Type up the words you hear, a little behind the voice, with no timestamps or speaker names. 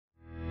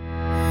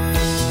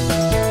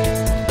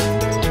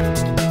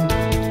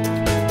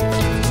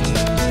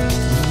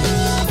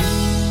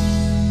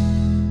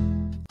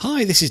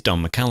Hi, this is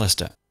Don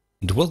McAllister,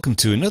 and welcome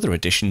to another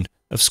edition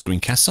of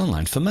Screencasts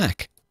Online for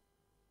Mac.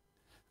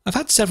 I've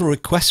had several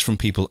requests from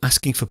people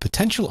asking for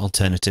potential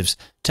alternatives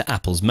to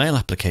Apple's Mail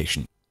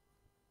application.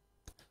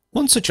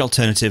 One such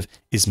alternative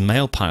is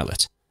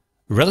Mail.Pilot,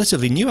 a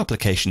relatively new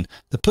application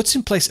that puts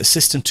in place a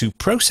system to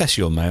process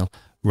your mail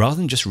rather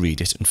than just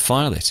read it and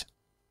file it.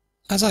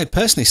 As I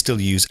personally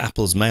still use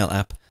Apple's Mail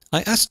app,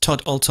 I asked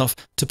Todd Olthoff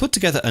to put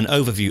together an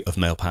overview of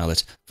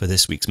Mail.Pilot for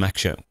this week's Mac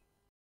show.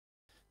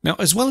 Now,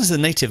 as well as the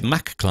native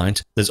Mac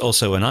client, there's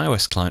also an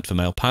iOS client for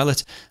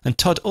Mail.Pilot, and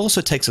Todd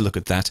also takes a look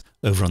at that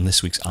over on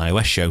this week's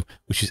iOS show,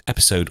 which is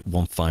episode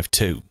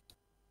 152.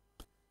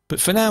 But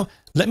for now,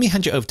 let me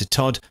hand you over to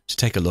Todd to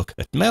take a look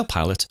at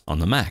Mail.Pilot on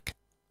the Mac.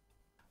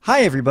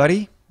 Hi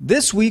everybody!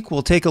 This week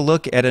we'll take a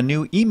look at a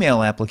new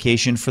email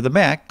application for the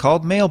Mac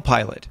called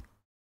Mail.Pilot.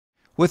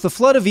 With the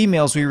flood of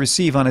emails we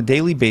receive on a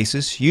daily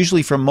basis,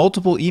 usually from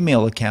multiple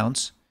email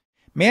accounts,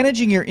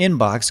 managing your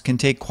inbox can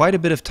take quite a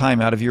bit of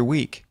time out of your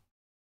week.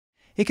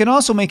 It can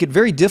also make it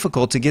very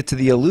difficult to get to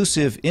the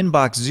elusive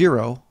inbox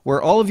zero,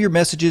 where all of your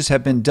messages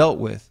have been dealt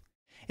with.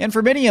 And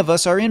for many of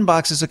us, our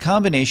inbox is a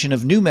combination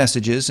of new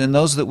messages and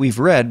those that we've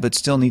read but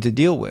still need to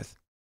deal with.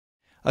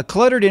 A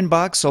cluttered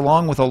inbox,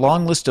 along with a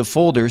long list of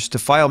folders to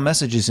file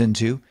messages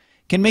into,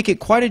 can make it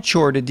quite a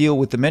chore to deal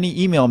with the many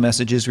email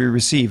messages we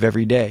receive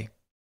every day.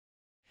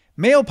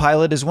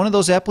 Mail.Pilot is one of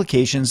those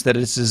applications that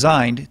is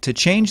designed to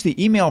change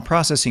the email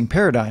processing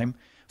paradigm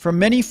from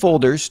many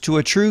folders to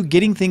a true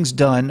Getting Things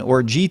Done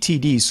or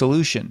GTD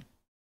solution.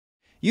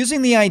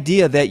 Using the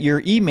idea that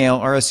your email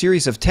are a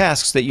series of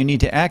tasks that you need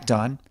to act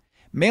on,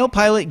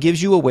 Mail.Pilot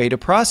gives you a way to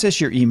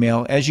process your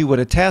email as you would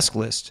a task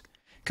list,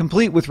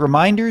 complete with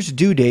reminders,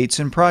 due dates,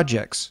 and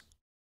projects.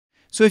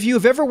 So if you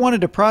have ever wanted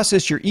to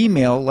process your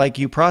email like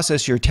you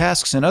process your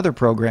tasks in other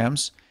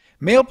programs,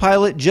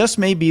 Mail.Pilot just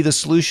may be the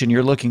solution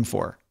you're looking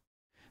for.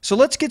 So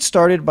let's get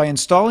started by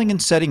installing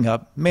and setting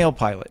up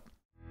Mail.Pilot.